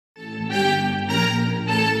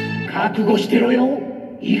覚悟してろよ。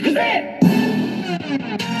行くぜ。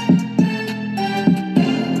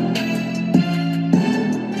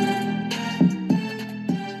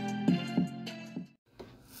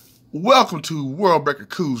Welcome to Worldbreaker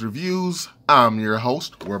Coo's Reviews. I'm your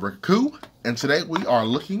host, Worldbreaker Coo, and today we are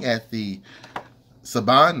looking at the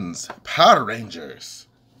Saban's Power Rangers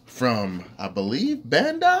from, I believe,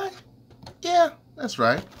 Bandi? Yeah, that's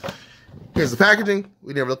right. Here's the packaging.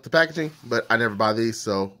 We never looked at the packaging, but I never buy these,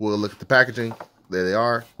 so we'll look at the packaging. There they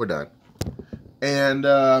are. We're done. And,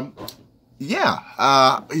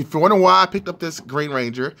 if you're wondering why I picked up this Green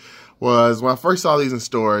Ranger, was when I first saw these in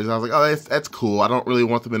stores, I was like, oh, that's cool. I don't really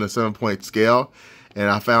want them in a 7-point scale. And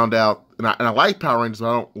I found out, and I like Power Rangers, but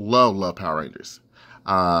I don't love Power Rangers.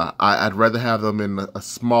 I'd rather have them in a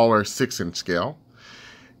smaller 6-inch scale.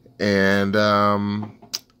 And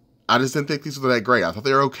I just didn't think these were that great. I thought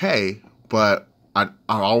they were okay, but I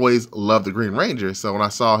always loved the Green Ranger. So when I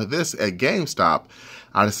saw this at GameStop,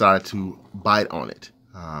 I decided to bite on it.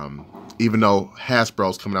 Even though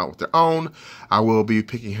Hasbro's coming out with their own, I will be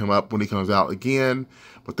picking him up when he comes out again.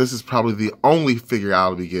 But this is probably the only figure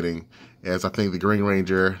I'll be getting, as I think the Green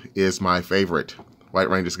Ranger is my favorite. White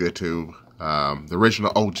Ranger's good too. The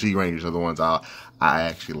original OG Rangers are the ones I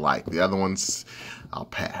actually like. The other ones, I'll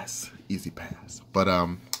pass. Easy pass. But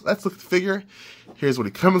let's look at the figure. Here's what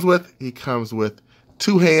he comes with. He comes with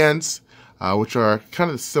 2 hands, which are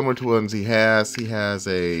kind of similar to ones he has. He has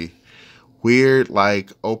a weird,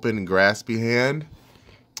 like, open, graspy hand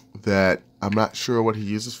that I'm not sure what he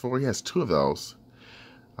uses for. He has 2 of those.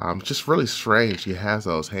 Just really strange he has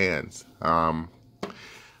those hands. But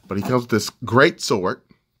he comes with this great sword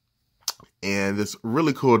and this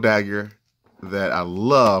really cool dagger that I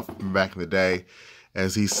love from back in the day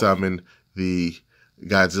as he summoned the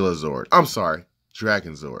Godzilla Zord. I'm sorry,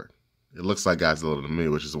 Dragon Zord. It looks like Godzilla to me,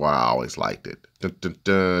 which is why I always liked it. Dun, dun,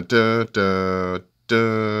 dun, dun, dun.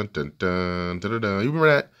 Dun, dun, dun, dun, dun, dun. You remember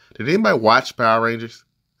that? Did anybody watch Power Rangers?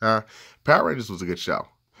 Power Rangers was a good show.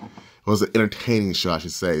 It was an entertaining show, I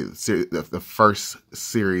should say. The first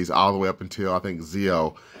series all the way up until, I think,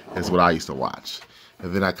 Zeo is what I used to watch.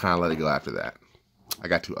 And then I kind of let it go after that. I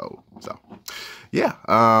got too old. So, yeah.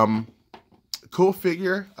 Cool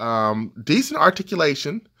figure. Decent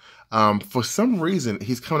articulation. For some reason,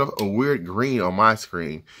 he's coming up a weird green on my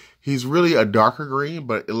screen. He's really a darker green,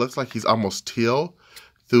 but it looks like he's almost teal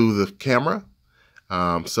through the camera.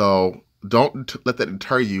 So don't let that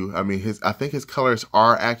deter you. I mean, I think his colors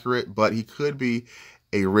are accurate, but he could be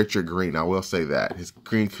a richer green. I will say that. His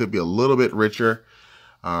green could be a little bit richer,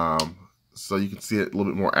 so you can see it a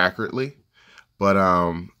little bit more accurately. But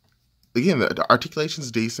again, the articulation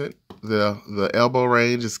is decent. The elbow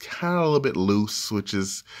range is kind of a little bit loose, which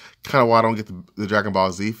is kind of why I don't get the Dragon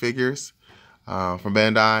Ball Z figures from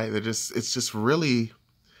Bandai. It's just really,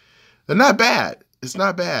 they're not bad. It's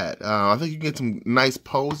not bad. I think you can get some nice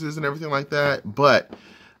poses and everything like that, but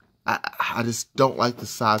I just don't like the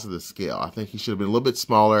size of the scale. I think he should have been a little bit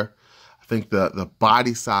smaller. I think the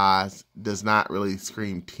body size does not really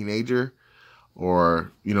scream teenager,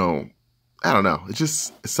 or, you know, I don't know. It's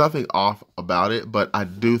just something off about it, but I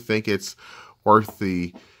do think it's worth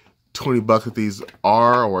the $20 that these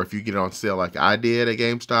are, or if you get it on sale like I did at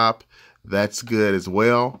GameStop, that's good as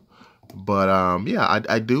well. But yeah,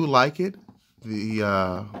 I do like it.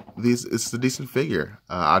 It's a decent figure.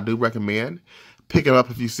 I do recommend pick it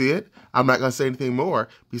up if you see it. I'm not gonna say anything more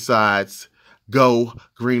besides go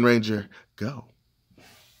Green Ranger, go.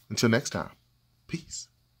 Until next time, peace.